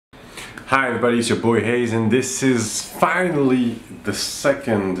Hi everybody, it's your boy Hayes, and this is finally the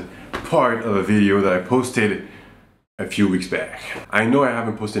second part of a video that I posted a few weeks back. I know I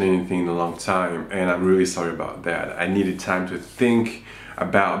haven't posted anything in a long time, and I'm really sorry about that. I needed time to think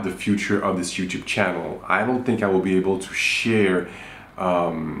about the future of this YouTube channel. I don't think I will be able to share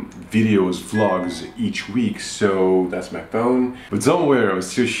videos, vlogs each week, so that's my phone. But don't worry, I will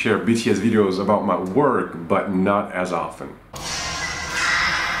still share BTS videos about my work, but not as often.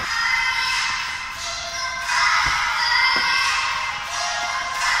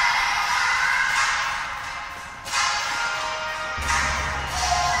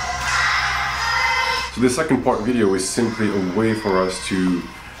 So the second part video is simply a way for us to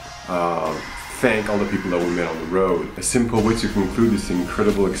thank all the people that we met on the road. A simple way to conclude this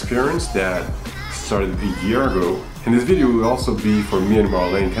incredible experience that started a year ago. And this video will also be for me and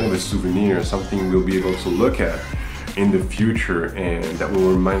Marlene kind of a souvenir, something we'll be able to look at in the future and that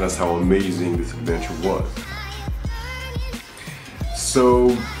will remind us how amazing this adventure was.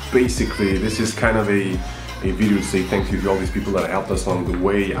 So basically this is kind of a video to say thank you to all these people that helped us along the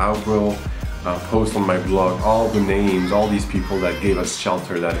way. I will post on my blog all the names, all these people that gave us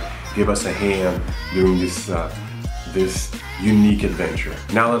shelter, that gave us a hand during this unique adventure.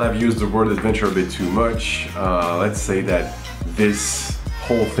 Now that I've used the word adventure a bit too much, let's say that this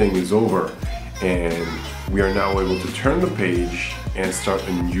whole thing is over and we are now able to turn the page and start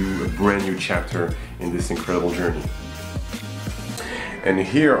a brand new chapter in this incredible journey. And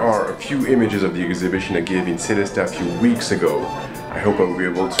here are a few images of the exhibition I gave in Célestat a few weeks ago. I hope I'll be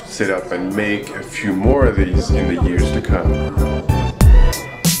able to set up and make a few more of these in the years to come.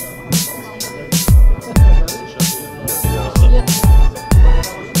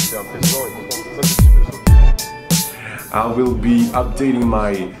 I will be updating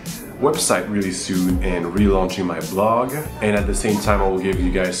my website really soon and relaunching my blog, and at the same time I will give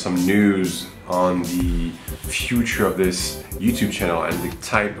you guys some news on the future of this YouTube channel and the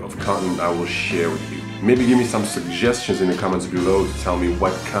type of content I will share with you. Maybe give me some suggestions in the comments below to tell me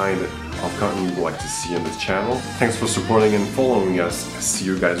what kind of content you would like to see on this channel. Thanks for supporting and following us. See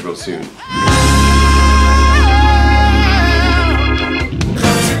you guys real soon.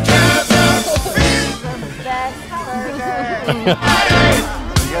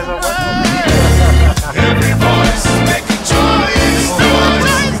 Every voice make a choice.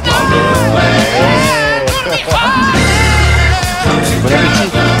 Come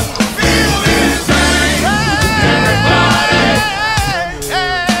together, feel this pain. Everybody.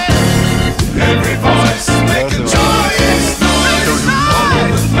 Every voice make a choice. All over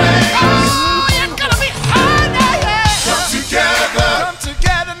the place. Oh, it's gonna be hard now. Come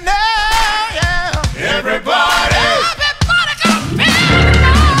together now. Yeah. Everybody.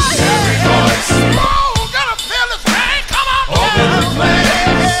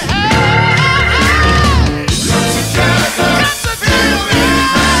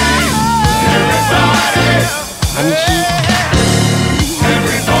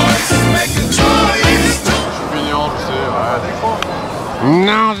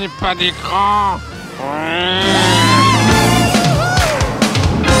 Non, j'ai pas d'écran.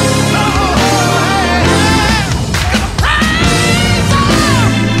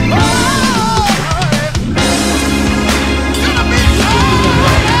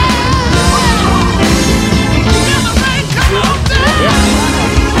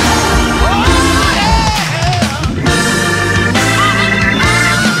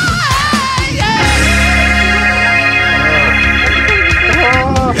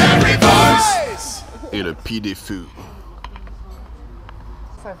 Et le pied des feux.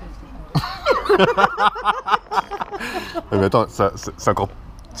 Mais attends, c'est encore...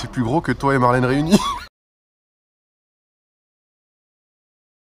 C'est plus gros que toi et Marlène réunis.